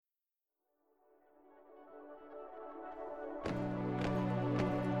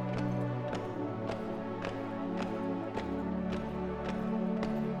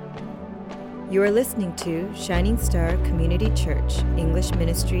You are listening to Shining Star Community Church English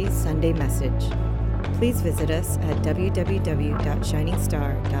Ministries Sunday Message. Please visit us at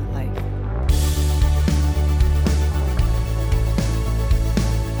www.shiningstar.life.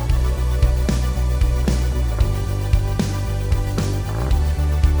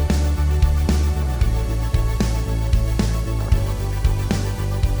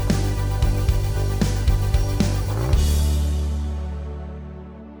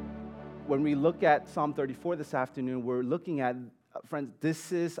 When we look at Psalm 34 this afternoon, we're looking at, friends,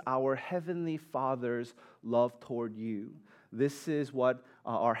 this is our Heavenly Father's love toward you. This is what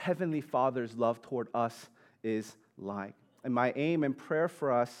our Heavenly Father's love toward us is like. And my aim and prayer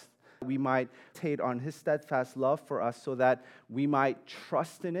for us, we might take on His steadfast love for us so that we might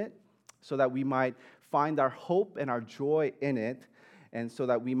trust in it, so that we might find our hope and our joy in it, and so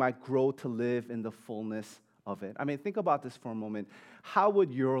that we might grow to live in the fullness of it. I mean, think about this for a moment. How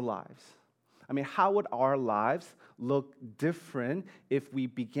would your lives, how would our lives look different if we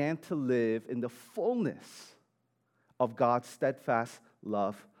began to live in the fullness of God's steadfast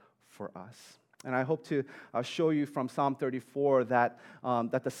love for us? And I hope to show you from Psalm 34 that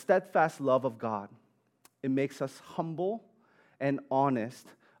the steadfast love of God, it makes us humble and honest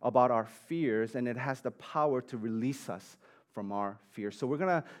about our fears, and it has the power to release us from our fears. So we're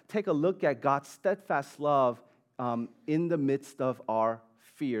going to take a look at God's steadfast love in the midst of our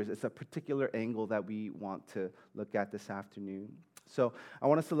fears. It's a particular angle that we want to look at this afternoon. So I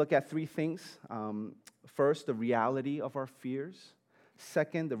want us to look at three things. First, the reality of our fears.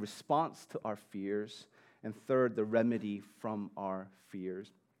 Second, the response to our fears. And third, the remedy from our fears.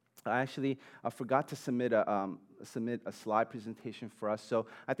 I forgot to submit a slide presentation for us. So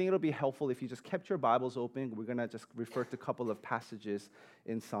I think it'll be helpful if you just kept your Bibles open. We're going to just refer to a couple of passages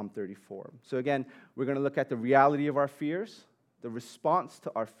in Psalm 34. So again, we're going to look at the reality of our fears, the response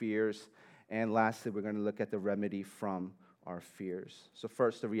to our fears, and lastly, we're going to look at the remedy from our fears. So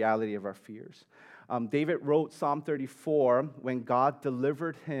first, the reality of our fears. David wrote Psalm 34 when God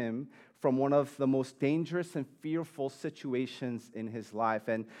delivered him from one of the most dangerous and fearful situations in his life.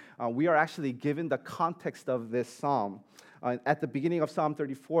 And we are actually given the context of this psalm. At the beginning of Psalm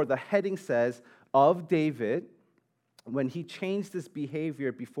 34, the heading says, of David, when he changed his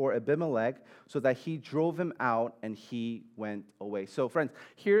behavior before Abimelech so that he drove him out and he went away. So friends,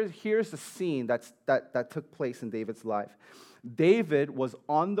 here's the scene that took place in David's life. David was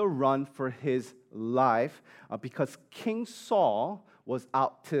on the run for his life because King Saul was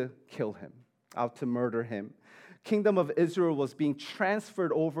out to kill him, out to murder him. Kingdom of Israel was being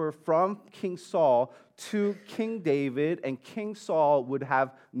transferred over from King Saul to King David, and King Saul would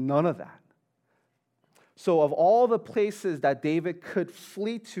have none of that. So of all the places that David could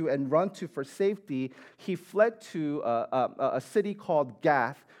flee to and run to for safety, he fled to a city called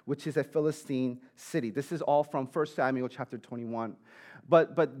Gath, which is a Philistine city. This is all from 1 Samuel chapter 21.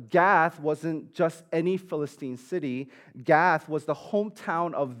 But Gath wasn't just any Philistine city. Gath was the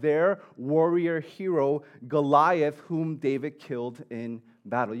hometown of their warrior hero, Goliath, whom David killed in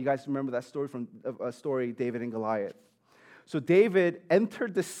battle. You guys remember that story from David and Goliath? So David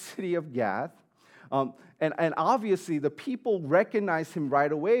entered the city of Gath. And obviously, the people recognized him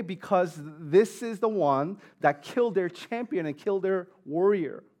right away because this is the one that killed their champion and killed their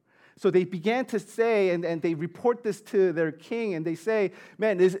warrior. So they began to say, and they report this to their king, and they say,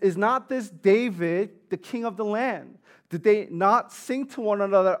 man, is not this David, the king of the land? Did they not sing to one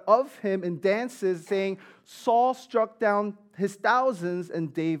another of him in dances, saying, Saul struck down his thousands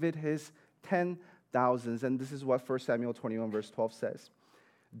and David his 10,000s? And this is what 1 Samuel 21 verse 12 says.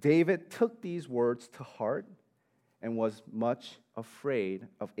 David took these words to heart and was much afraid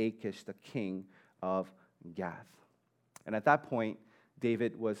of Achish, the king of Gath. And at that point,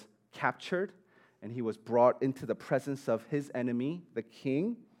 David was captured, and he was brought into the presence of his enemy, the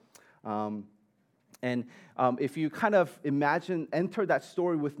king. If you kind of enter that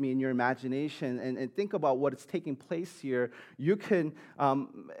story with me in your imagination and think about what is taking place here, you can.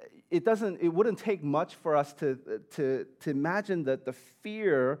 It wouldn't take much for us to imagine the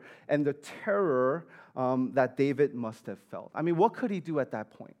fear and the terror that David must have felt. I mean, what could he do at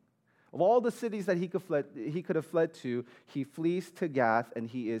that point? Of all the cities that he could have fled to, he flees to Gath, and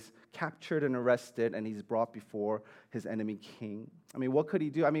he is captured and arrested, and he's brought before his enemy king. I mean, what could he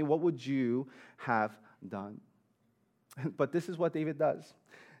do? I mean, what would you have done? But this is what David does.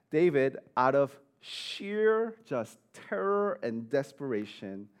 David, out of sheer just terror and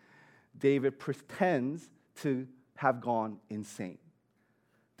desperation, David pretends to have gone insane.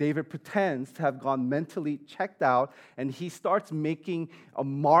 David pretends to have gone mentally checked out, and he starts making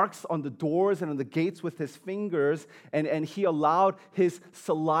marks on the doors and on the gates with his fingers, and he allowed his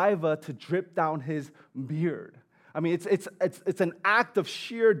saliva to drip down his beard. I mean, it's an act of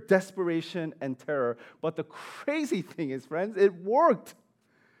sheer desperation and terror. But the crazy thing is, friends, it worked.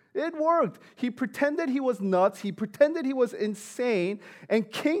 It worked. He pretended he was nuts. He pretended he was insane. And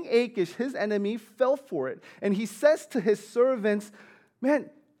King Achish, his enemy, fell for it. And he says to his servants, man,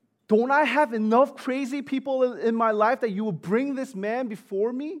 don't I have enough crazy people in my life that you will bring this man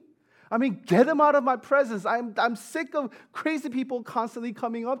before me? I mean, get him out of my presence. I'm sick of crazy people constantly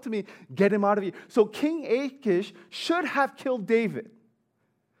coming up to me. Get him out of here. So King Achish should have killed David.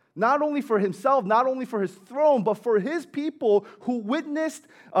 Not only for himself, not only for his throne, but for his people who witnessed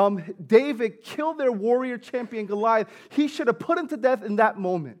David kill their warrior champion Goliath. He should have put him to death in that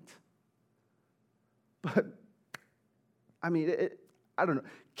moment. But, I mean, I don't know.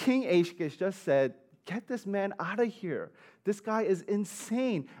 King Achish just said, get this man out of here. This guy is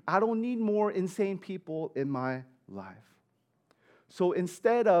insane. I don't need more insane people in my life. So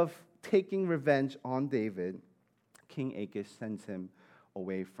instead of taking revenge on David, King Achish sends him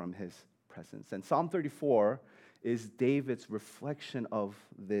away from his presence. And Psalm 34 is David's reflection of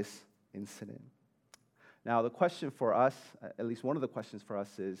this incident. Now, the question for us, at least one of the questions for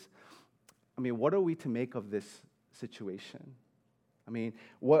us is, I mean, what are we to make of this situation? I mean,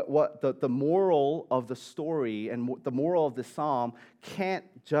 what the moral of the story and the moral of the psalm can't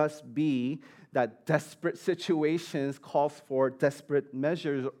just be that desperate situations calls for desperate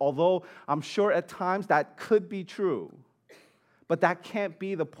measures, although I'm sure at times that could be true. But that can't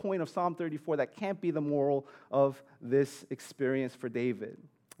be the point of Psalm 34. That can't be the moral of this experience for David.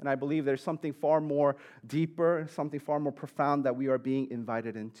 And I believe there's something far more deeper, something far more profound that we are being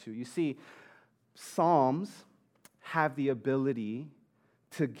invited into. You see, Psalms have the ability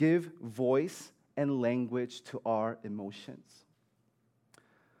to give voice and language to our emotions.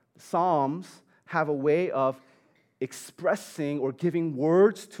 Psalms have a way of expressing or giving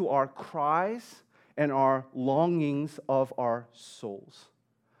words to our cries and our longings of our souls.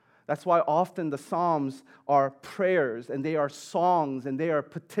 That's why often the Psalms are prayers, and they are songs, and they are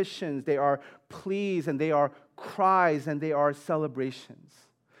petitions, they are pleas, and they are cries, and they are celebrations.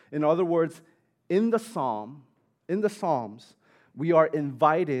 In other words, in the Psalms, we are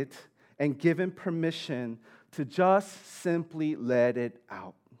invited and given permission to just simply let it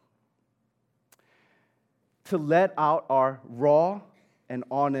out. To let out our raw and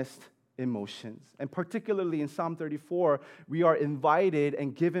honest emotions. And particularly in Psalm 34, we are invited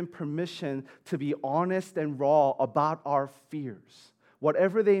and given permission to be honest and raw about our fears.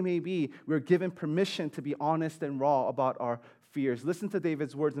 Whatever they may be, we're given permission to be honest and raw about our fears. Listen to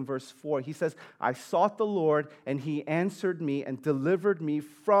David's words in verse 4. He says, I sought the Lord, and he answered me and delivered me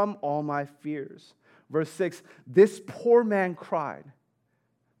from all my fears. Verse 6, this poor man cried.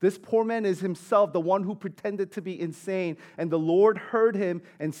 This poor man is himself the one who pretended to be insane, and the Lord heard him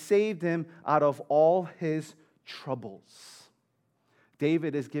and saved him out of all his troubles.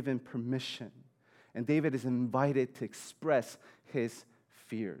 David is given permission, and David is invited to express his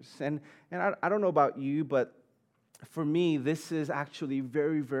fears. And I don't know about you, but for me, this is actually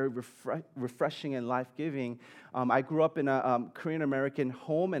very, very refreshing and life-giving. I grew up in a Korean-American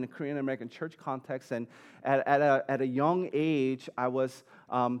home and a Korean-American church context, and at a young age, I was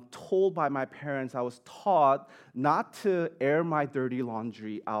told by my parents, I was taught not to air my dirty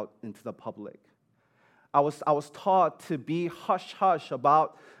laundry out into the public. I was taught to be hush-hush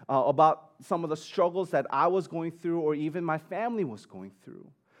about some of the struggles that I was going through or even my family was going through.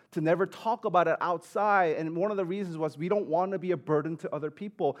 To never talk about it outside. And one of the reasons was we don't want to be a burden to other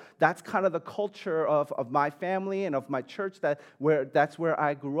people. That's kind of the culture of my family and of my church, that's where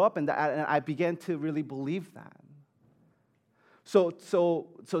I grew up, and I began to really believe that. So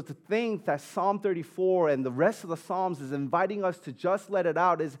to think that Psalm 34 and the rest of the Psalms is inviting us to just let it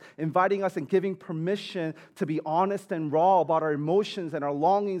out, is inviting us and giving permission to be honest and raw about our emotions and our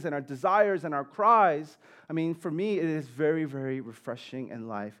longings and our desires and our cries. I mean, for me, it is very, very refreshing and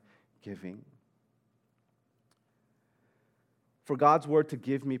life-giving. For God's word to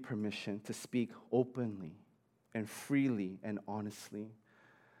give me permission to speak openly and freely and honestly,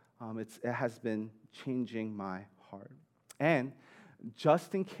 it has been changing my heart. And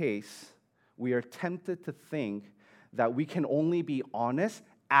just in case we are tempted to think that we can only be honest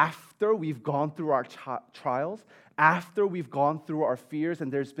after we've gone through our trials, after we've gone through our fears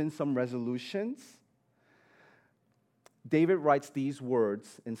and there's been some resolutions, David writes these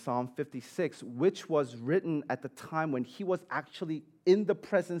words in Psalm 56, which was written at the time when he was actually in the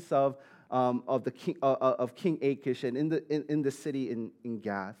presence of of King Achish and in the city in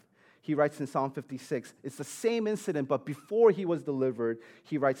Gath. He writes in Psalm 56, it's the same incident, but before he was delivered,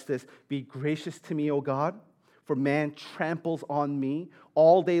 he writes this, "Be gracious to me, O God, for man tramples on me.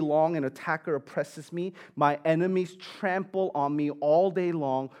 All day long an attacker oppresses me. My enemies trample on me all day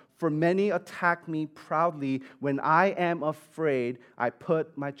long, for many attack me proudly. When I am afraid, I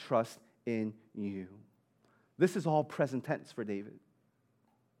put my trust in you." This is all present tense for David.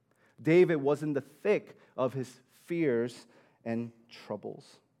 David was in the thick of his fears and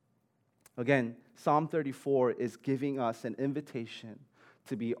troubles. Again, Psalm 34 is giving us an invitation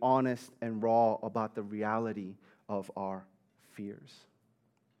to be honest and raw about the reality of our fears.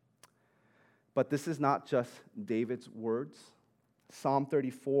 But this is not just David's words. Psalm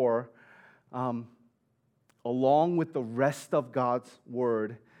 34, along with the rest of God's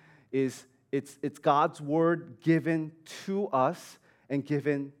word, it's God's word given to us and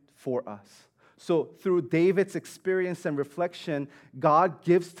given for us. So through David's experience and reflection, God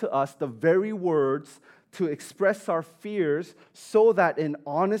gives to us the very words to express our fears so that in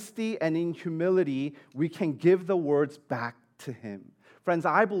honesty and in humility, we can give the words back to Him. Friends,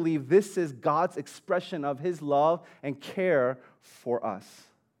 I believe this is God's expression of His love and care for us.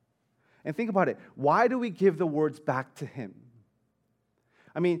 And think about it. Why do we give the words back to Him?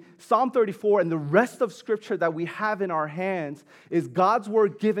 I mean, Psalm 34 and the rest of Scripture that we have in our hands is God's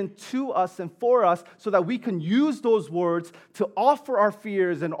word given to us and for us so that we can use those words to offer our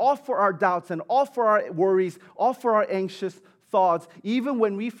fears and offer our doubts and offer our worries, offer our anxious thoughts, even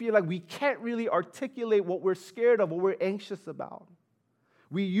when we feel like we can't really articulate what we're scared of, what we're anxious about.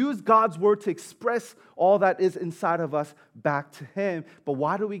 We use God's word to express all that is inside of us back to Him. But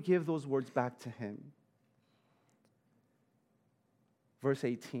why do we give those words back to Him? Verse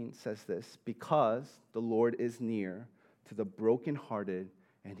 18 says this, "Because the Lord is near to the brokenhearted,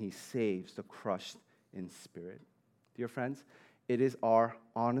 and He saves the crushed in spirit." Dear friends, it is our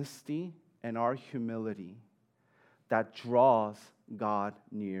honesty and our humility that draws God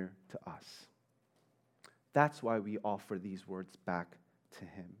near to us. That's why we offer these words back to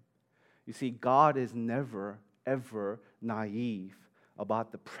Him. You see, God is never, ever naive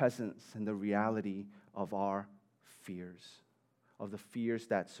about the presence and the reality of our fears, of the fears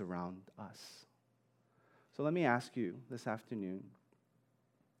that surround us. So let me ask you this afternoon,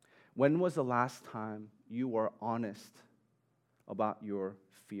 when was the last time you were honest about your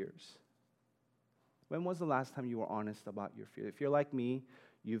fears? When was the last time you were honest about your fears? If you're like me,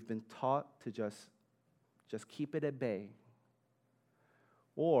 you've been taught to just keep it at bay.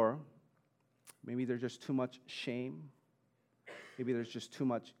 Or maybe there's just too much shame. Maybe there's just too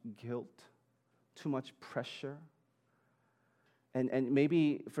much guilt, too much pressure. And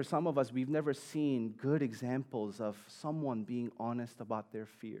maybe for some of us, we've never seen good examples of someone being honest about their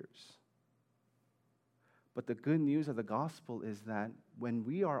fears. But the good news of the gospel is that when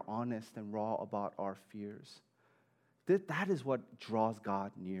we are honest and raw about our fears, that is what draws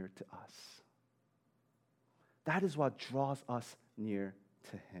God near to us. That is what draws us near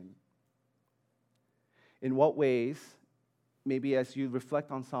to Him. In what ways, maybe as you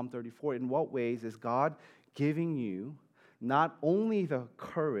reflect on Psalm 34, in what ways is God giving you not only the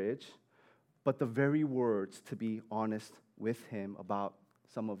courage, but the very words to be honest with Him about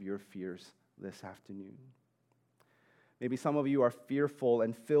some of your fears this afternoon? Maybe some of you are fearful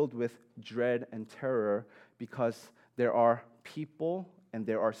and filled with dread and terror because there are people and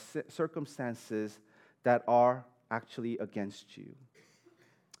there are circumstances that are actually against you.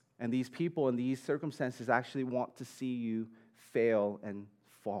 And these people and these circumstances actually want to see you fail and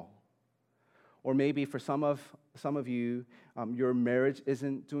fall. Or maybe for some of you, your marriage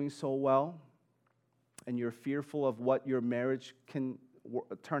isn't doing so well, and you're fearful of what your marriage can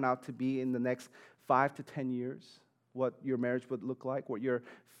turn out to be in the next 5 to 10 years, what your marriage would look like, what your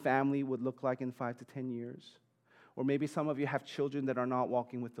family would look like in 5 to 10 years. Or maybe some of you have children that are not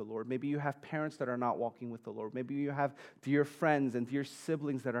walking with the Lord. Maybe you have parents that are not walking with the Lord. Maybe you have dear friends and dear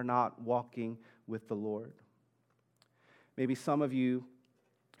siblings that are not walking with the Lord. Maybe some of you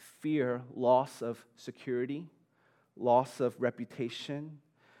fear loss of security, loss of reputation.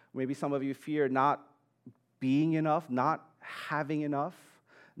 Maybe some of you fear not being enough, not having enough,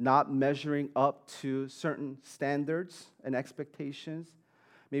 not measuring up to certain standards and expectations.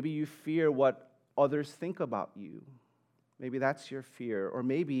 Maybe you fear what others think about you. Maybe that's your fear. Or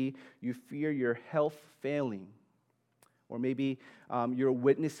maybe you fear your health failing. Or maybe you're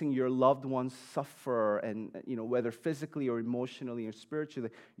witnessing your loved ones suffer, and whether physically or emotionally or spiritually,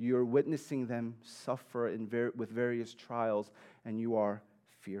 you're witnessing them suffer with various trials, and you are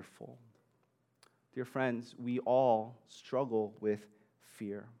fearful. Dear friends, we all struggle with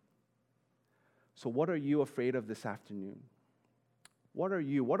fear. So what are you afraid of this afternoon? What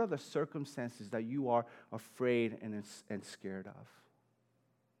are the circumstances that you are afraid and scared of?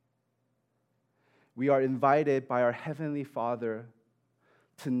 We are invited by our Heavenly Father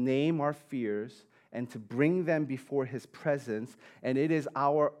to name our fears and to bring them before His presence, and it is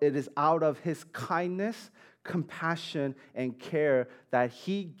out of His kindness, compassion, and care that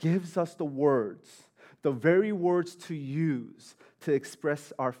He gives us the words, the very words to use to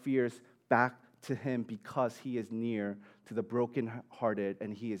express our fears back to Him, because He is near to the brokenhearted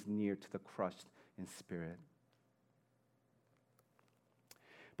and He is near to the crushed in spirit.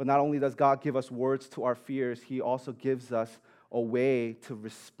 But not only does God give us words to our fears, He also gives us a way to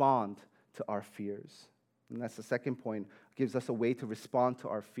respond to our fears. And that's the second point. Gives us a way to respond to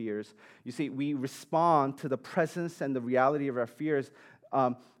our fears. You see, we respond to the presence and the reality of our fears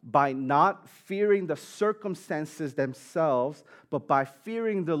by not fearing the circumstances themselves, but by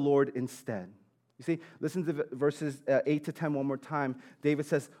fearing the Lord instead. You see, listen to verses 8 to 10 one more time. David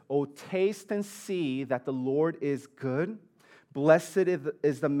says, "Oh, taste and see that the Lord is good. Blessed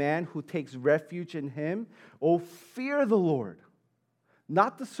is the man who takes refuge in Him. Oh, fear the Lord."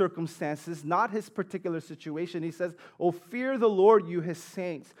 Not the circumstances, not his particular situation. He says, "Oh, fear the Lord, you His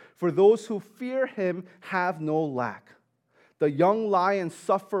saints, for those who fear Him have no lack. The young lions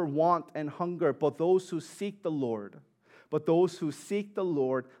suffer want and hunger, but those who seek the Lord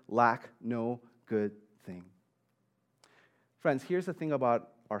lack no good thing." Friends, here's the thing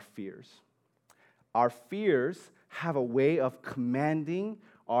about our fears. Our fears have a way of commanding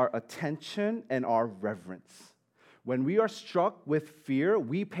our attention and our reverence. When we are struck with fear,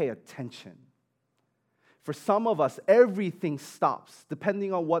 we pay attention. For some of us, everything stops.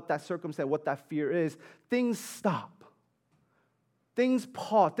 Depending on what that circumstance, what that fear is, things stop. Things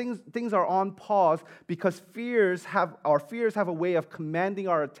pause. Things are on pause because our fears have a way of commanding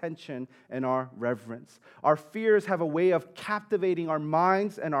our attention and our reverence. Our fears have a way of captivating our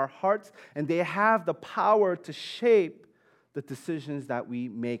minds and our hearts, and they have the power to shape the decisions that we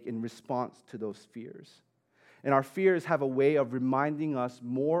make in response to those fears. And our fears have a way of reminding us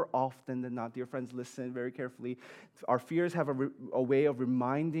more often than not. Dear friends, listen very carefully. Our fears have a way of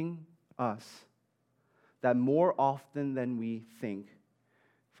reminding us that more often than we think,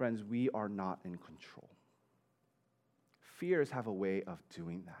 friends, we are not in control. Fears have a way of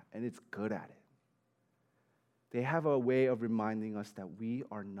doing that, and it's good at it. They have a way of reminding us that we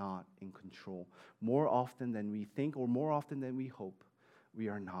are not in control. More often than we think, or more often than we hope, we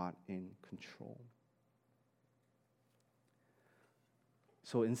are not in control.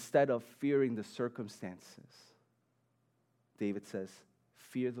 So instead of fearing the circumstances, David says,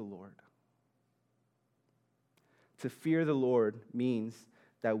 fear the Lord. To fear the Lord means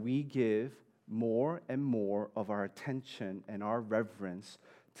that we give more and more of our attention and our reverence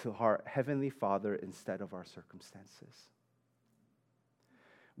to our Heavenly Father instead of our circumstances.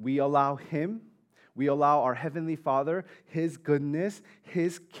 We allow our Heavenly Father, His goodness,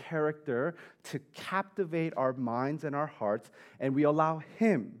 His character to captivate our minds and our hearts, and we allow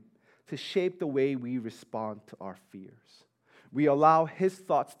Him to shape the way we respond to our fears. We allow His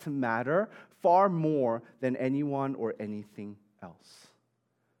thoughts to matter far more than anyone or anything else.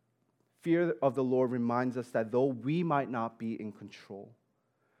 Fear of the Lord reminds us that though we might not be in control,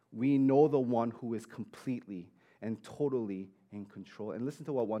 we know the one who is completely and totally in control. And listen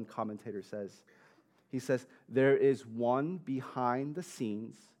to what one commentator says. He says, there is one behind the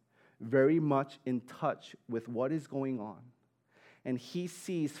scenes, very much in touch with what is going on. And He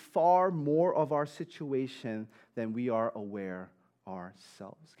sees far more of our situation than we are aware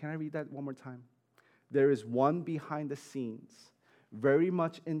ourselves. Can I read that one more time? There is one behind the scenes, very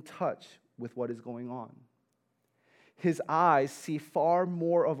much in touch with what is going on. His eyes see far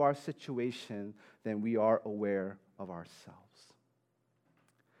more of our situation than we are aware of ourselves.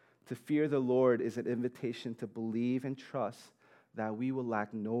 To fear the Lord is an invitation to believe and trust that we will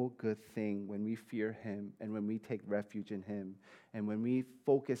lack no good thing when we fear Him and when we take refuge in Him and when we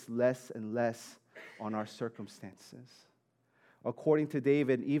focus less and less on our circumstances. According to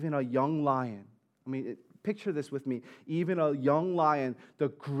David, even a young lion, picture this with me, even a young lion, the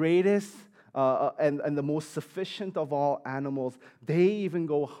greatest and the most sufficient of all animals, they even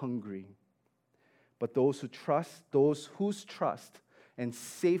go hungry. But those whose trust and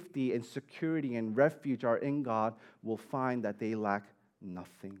safety and security and refuge are in God will find that they lack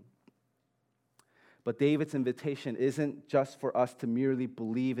nothing. But David's invitation isn't just for us to merely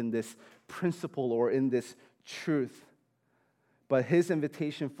believe in this principle or in this truth. But his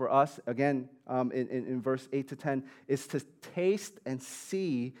invitation for us, again, in verse 8 to 10, is to taste and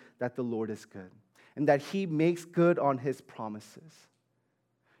see that the Lord is good and that He makes good on His promises.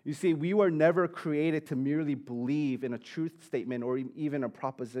 You see, we were never created to merely believe in a truth statement or even a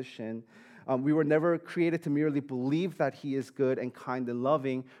proposition. We were never created to merely believe that He is good and kind and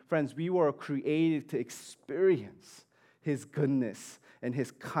loving. Friends, we were created to experience His goodness and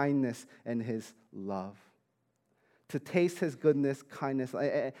His kindness and His love. To taste His goodness, kindness.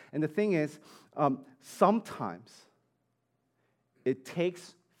 And the thing is, sometimes it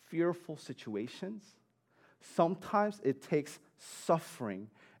takes fearful situations. Sometimes it takes suffering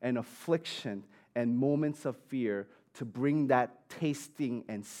and affliction and moments of fear to bring that tasting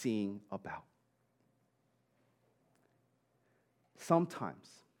and seeing about. Sometimes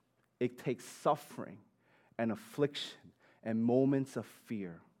it takes suffering and affliction and moments of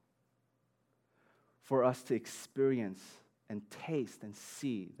fear for us to experience and taste and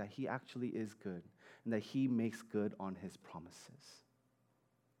see that He actually is good and that He makes good on His promises.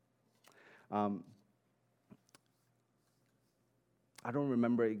 I don't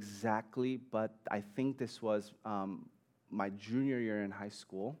remember exactly, but I think this was my junior year in high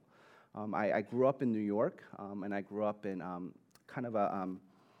school. I grew up in New York, and I grew up in kind of a,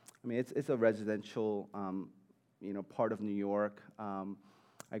 it's a residential, part of New York.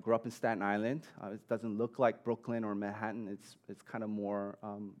 I grew up in Staten Island. It doesn't look like Brooklyn or Manhattan. It's kind of more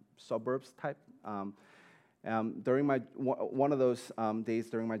suburbs type. During one of those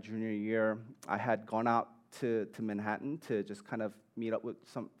days during my junior year, I had gone out to Manhattan to just kind of meet up with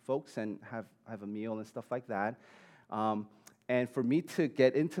some folks and have a meal and stuff like that. And for me to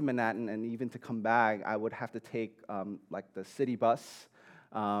get into Manhattan and even to come back, I would have to take like the city bus.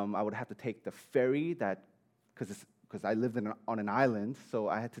 I would have to take the ferry because I lived on an island, so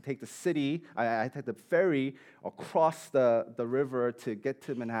I had to take the city. I had to take the ferry across the river to get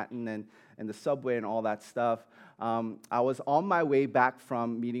to Manhattan and the subway and all that stuff. I was on my way back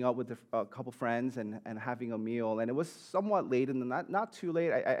from meeting up with a couple friends and having a meal, and it was somewhat late, and not too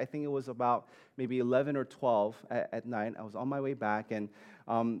late. I think it was about maybe 11 or 12 at night. I was on my way back, and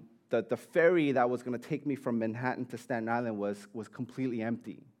the ferry that was going to take me from Manhattan to Staten Island was completely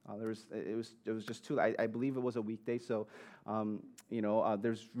empty. It was just too. I believe it was a weekday, so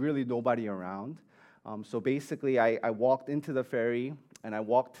there's really nobody around. So basically, I walked into the ferry and I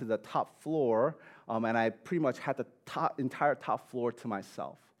walked to the top floor, and I pretty much had the entire top floor to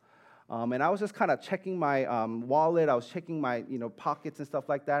myself. And I was just kind of checking my wallet. I was checking my pockets and stuff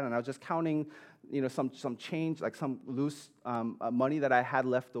like that, and I was just counting some change, like some loose money that I had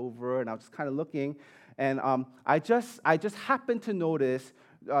left over, and I was just kind of looking, and I just happened to notice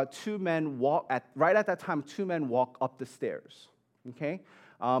two men right at that time. Two men walk up the stairs. Okay,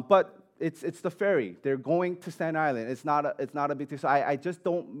 but it's the ferry. They're going to Staten Island. It's not a big deal. So I just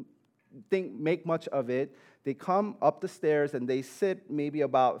don't make much of it. They come up the stairs and they sit maybe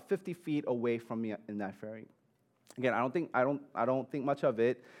about 50 feet away from me in that ferry. Again, I don't think much of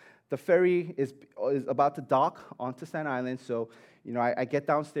it. The ferry is about to dock onto Staten Island, so I get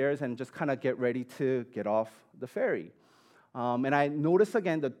downstairs and just kind of get ready to get off the ferry. And I notice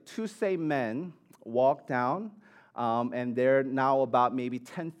again the two same men walk down, and they're now about maybe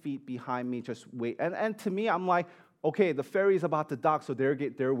 10 feet behind me, just wait. And to me, I'm like, okay, the ferry is about to dock, so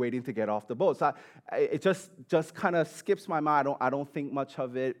they're waiting to get off the boat. So it just kind of skips my mind. I don't think much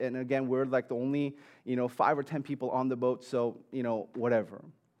of it. And again, we're like the only 5 or 10 people on the boat, so whatever.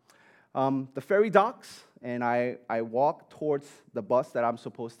 The ferry docks, and I walk towards the bus that I'm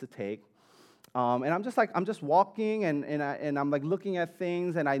supposed to take. And I'm just walking, and I'm like looking at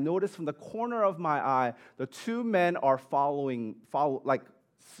things, and I notice from the corner of my eye, the two men are following, like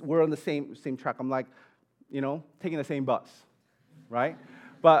we're on the same track. I'm like, taking the same bus, right?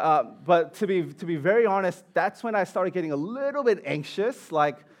 But to be very honest, that's when I started getting a little bit anxious,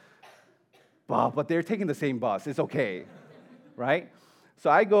 like, well, but they're taking the same bus. It's okay, right? So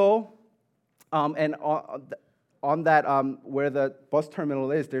I go, and on that, where the bus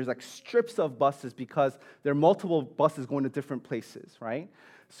terminal is, there's like strips of buses because there are multiple buses going to different places, right?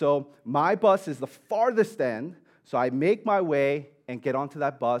 So my bus is the farthest end, so I make my way and get onto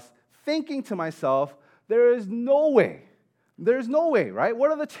that bus, thinking to myself, there's no way, right?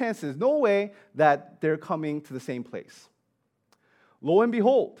 What are the chances? No way that they're coming to the same place. Lo and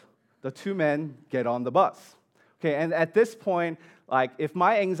behold, the two men get on the bus. Okay, and at this point, like, if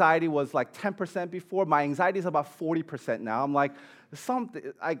my anxiety was like 10% before, my anxiety is about 40% now. I'm like,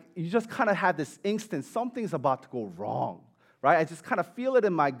 you just kind of had this instant, something's about to go wrong, right? I just kind of feel it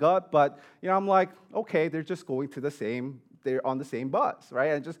in my gut, but, I'm like, okay, they're just going to they're on the same bus,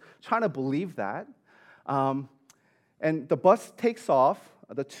 right? I'm just trying to believe that. And the bus takes off.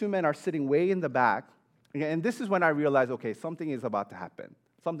 The two men are sitting way in the back. And this is when I realized, okay, something is about to happen.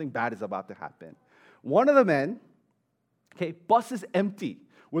 Something bad is about to happen. One of the men, okay, bus is empty.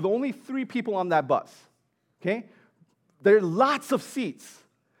 with only 3 people on that bus, okay? There are lots of seats.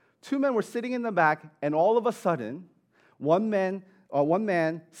 2 men were sitting in the back, and all of a sudden, one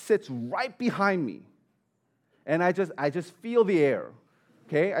man sits right behind me. And I just feel the air,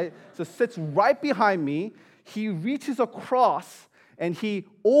 okay? So sits right behind me. He reaches across, and he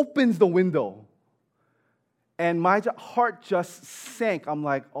opens the window. And my heart just sank. I'm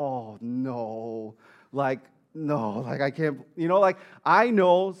like, oh, no. No, I can't, I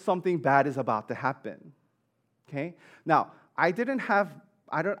know something bad is about to happen, okay? Now, I didn't have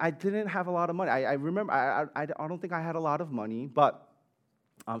a lot of money. I remember, I don't think I had a lot of money, but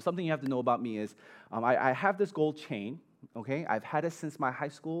something you have to know about me is I have this gold chain, okay? I've had it since my high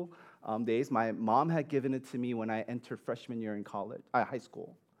school days. My mom had given it to me when I entered freshman year in high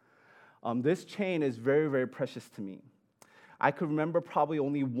school. This chain is very, very precious to me. I could remember probably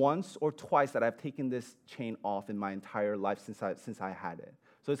only once or twice that I've taken this chain off in my entire life since I had it.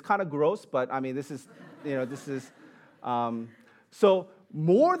 So it's kind of gross, but I mean, this is. So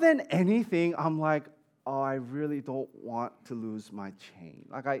more than anything, I'm like, oh, I really don't want to lose my chain.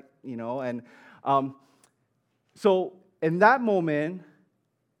 So in that moment,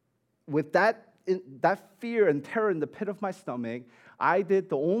 with that fear and terror in the pit of my stomach, I did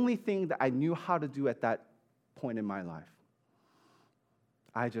the only thing that I knew how to do at that point in my life.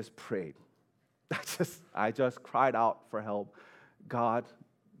 I just prayed. I just cried out for help. God,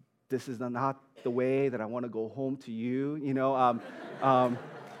 this is not the way that I want to go home to you.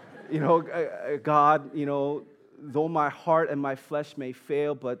 God, though my heart and my flesh may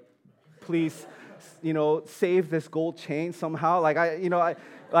fail, but please, save this gold chain somehow. Not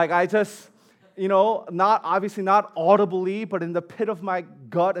audibly, but in the pit of my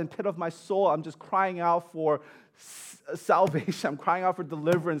gut and pit of my soul, I'm just crying out for salvation. I'm crying out for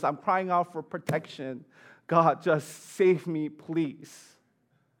deliverance. I'm crying out for protection. God, just save me, please.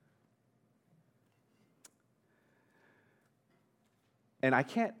 And I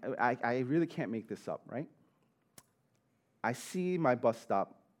really can't make this up, right? I see my bus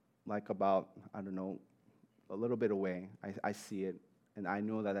stop about, a little bit away. I see it, and I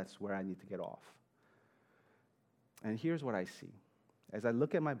know that that's where I need to get off. And here's what I see. As I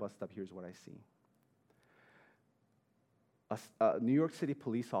look at my bus stop, here's what I see. A New York City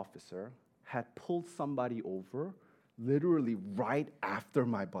police officer had pulled somebody over literally right after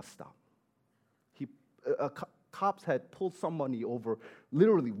my bus stop. Cops had pulled somebody over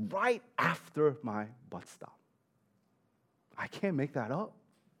literally right after my bus stop. I can't make that up.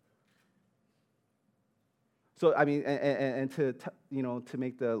 So, to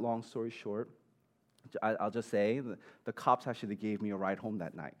make the long story short, I'll just say the cops actually gave me a ride home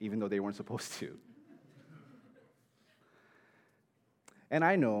that night, even though they weren't supposed to. And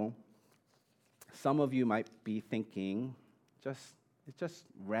I know some of you might be thinking, it's just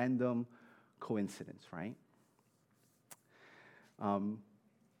random coincidence, right?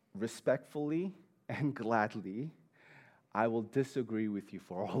 Respectfully and gladly, I will disagree with you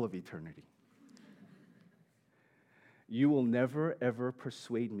for all of eternity. You will never, ever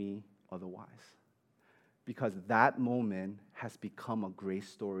persuade me otherwise, because that moment has become a grace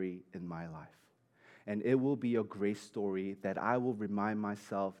story in my life. And it will be a grace story that I will remind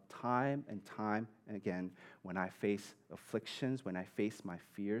myself time and time again when I face afflictions, when I face my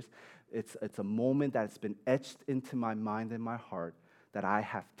fears. It's a moment that's been etched into my mind and my heart that I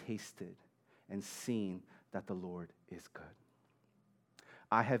have tasted and seen that the Lord is good.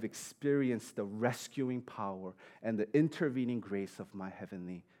 I have experienced the rescuing power and the intervening grace of my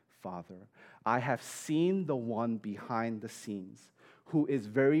Heavenly Father. I have seen the one behind the scenes who is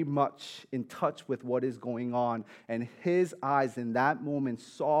very much in touch with what is going on, and his eyes in that moment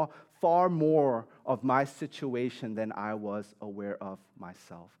saw far more of my situation than I was aware of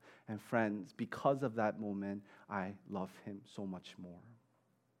myself. And friends, because of that moment, I love him so much more.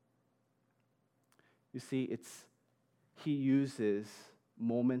 You see, he uses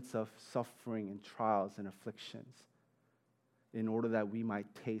moments of suffering and trials and afflictions in order that we might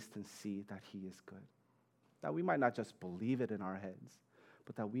taste and see that he is good. That we might not just believe it in our heads,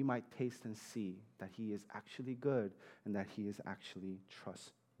 but that we might taste and see that he is actually good and that he is actually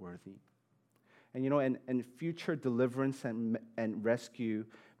trustworthy. And future deliverance and rescue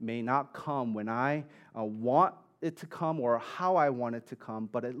may not come when I want it to come or how I want it to come,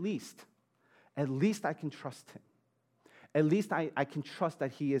 but at least I can trust him. At least I can trust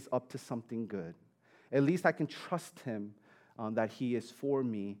that he is up to something good. At least I can trust him that he is for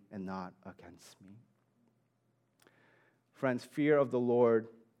me and not against me. Friends, fear of the Lord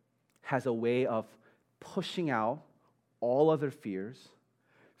has a way of pushing out all other fears.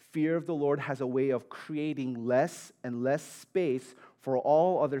 Fear of the Lord has a way of creating less and less space for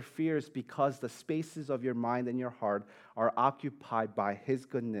all other fears, because the spaces of your mind and your heart are occupied by His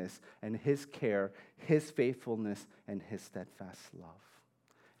goodness and His care, His faithfulness, and His steadfast love.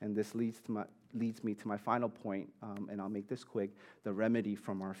 And this leads me to my final point, and I'll make this quick, the remedy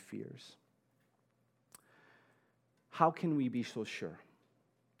from our fears. How can we be so sure?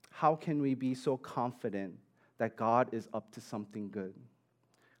 How can we be so confident that God is up to something good?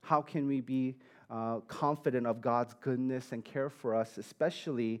 How can we be confident of God's goodness and care for us,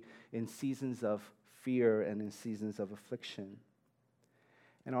 especially in seasons of fear and in seasons of affliction?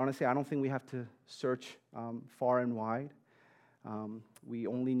 And honestly, I don't think we have to search far and wide. We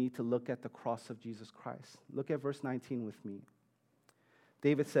only need to look at the cross of Jesus Christ. Look at verse 19 with me.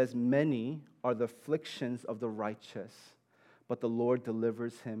 David says, "Many are the afflictions of the righteous, but the Lord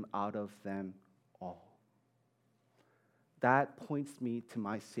delivers him out of them all." That points me to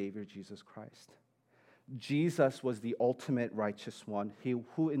my Savior, Jesus Christ. Jesus was the ultimate righteous one, he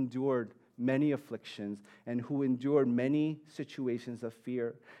who endured many afflictions and who endured many situations of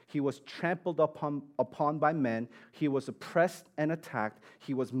fear. He was trampled upon by men. He was oppressed and attacked.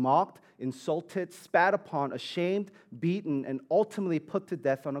 He was mocked, insulted, spat upon, ashamed, beaten, and ultimately put to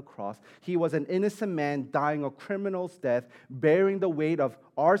death on a cross. He was an innocent man dying a criminal's death, bearing the weight of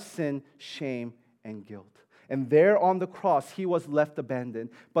our sin, shame, and guilt. And there on the cross, he was left abandoned.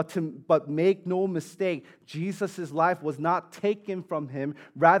 But make no mistake, Jesus' life was not taken from him.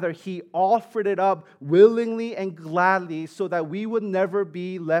 Rather, he offered it up willingly and gladly so that we would never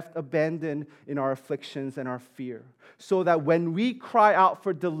be left abandoned in our afflictions and our fear. So that when we cry out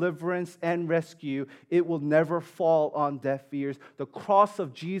for deliverance and rescue, it will never fall on deaf ears. The cross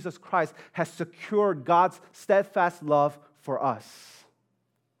of Jesus Christ has secured God's steadfast love for us.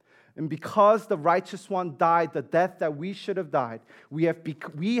 And because the righteous one died the death that we should have died, we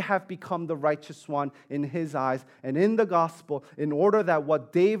have become the righteous one in his eyes. And in the gospel, in order that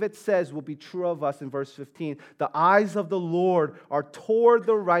what David says will be true of us in verse 15, the eyes of the Lord are toward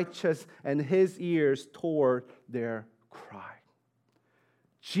the righteous and his ears toward their cry.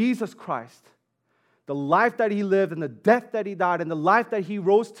 Jesus Christ, the life that he lived and the death that he died and the life that he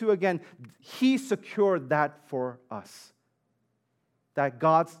rose to again, he secured that for us. That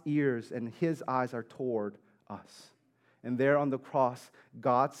God's ears and his eyes are toward us. And there on the cross,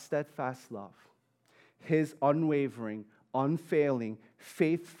 God's steadfast love, his unwavering, unfailing,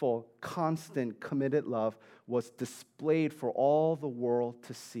 faithful, constant, committed love was displayed for all the world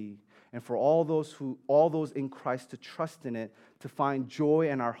to see, and for all those in Christ to trust in it, to find joy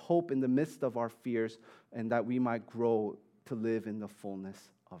and our hope in the midst of our fears, and that we might grow to live in the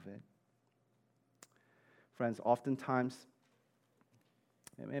fullness of it. Friends, oftentimes,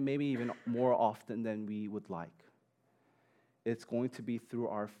 and maybe even more often than we would like, it's going to be through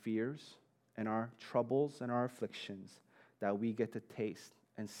our fears and our troubles and our afflictions that we get to taste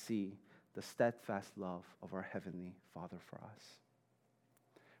and see the steadfast love of our Heavenly Father for us.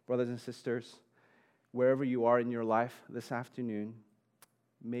 Brothers and sisters, wherever you are in your life this afternoon,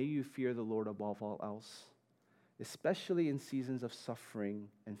 may you fear the Lord above all else, especially in seasons of suffering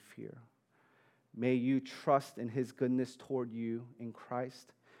and fear. May you trust in his goodness toward you in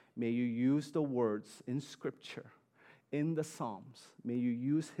Christ. May you use the words in Scripture, in the Psalms. May you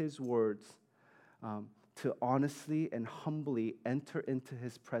use his words to honestly and humbly enter into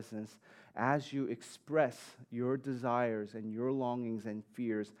his presence as you express your desires and your longings and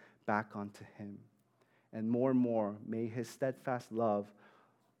fears back onto him. And more, may his steadfast love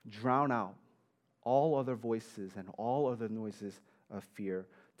drown out all other voices and all other noises of fear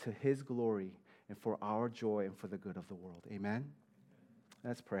to his glory and for our joy and for the good of the world. Amen?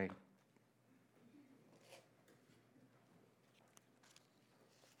 Let's pray.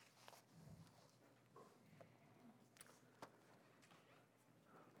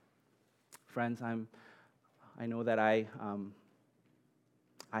 Friends, I know that I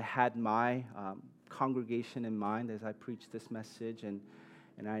had my congregation in mind as I preached this message, and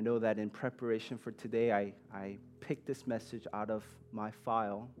I know that in preparation for today, I picked this message out of my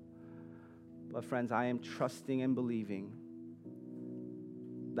file. But friends, I am trusting and believing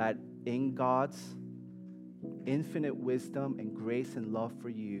that in God's infinite wisdom and grace and love for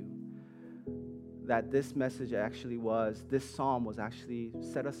you, that this psalm was actually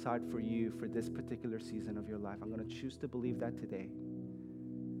set aside for you for this particular season of your life. I'm going to choose to believe that today.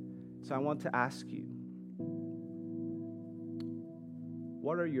 So I want to ask you,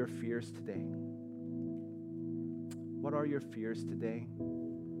 what are your fears today? What are your fears today?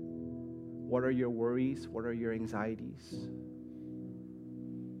 What are your worries? What are your anxieties?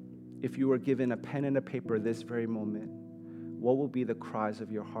 If you were given a pen and a paper this very moment, what will be the cries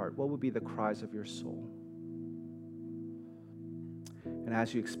of your heart? What will be the cries of your soul? And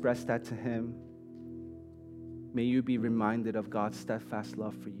as you express that to him, may you be reminded of God's steadfast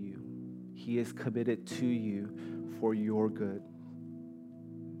love for you. He is committed to you for your good.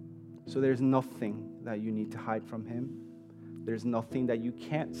 So there's nothing that you need to hide from him. There's nothing that you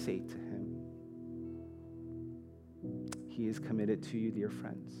can't say to him. He is committed to you, dear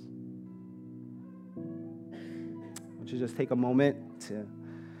friends. I want you to just take a moment to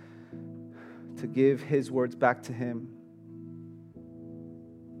give his words back to him.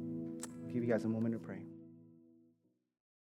 I'll give you guys a moment to pray.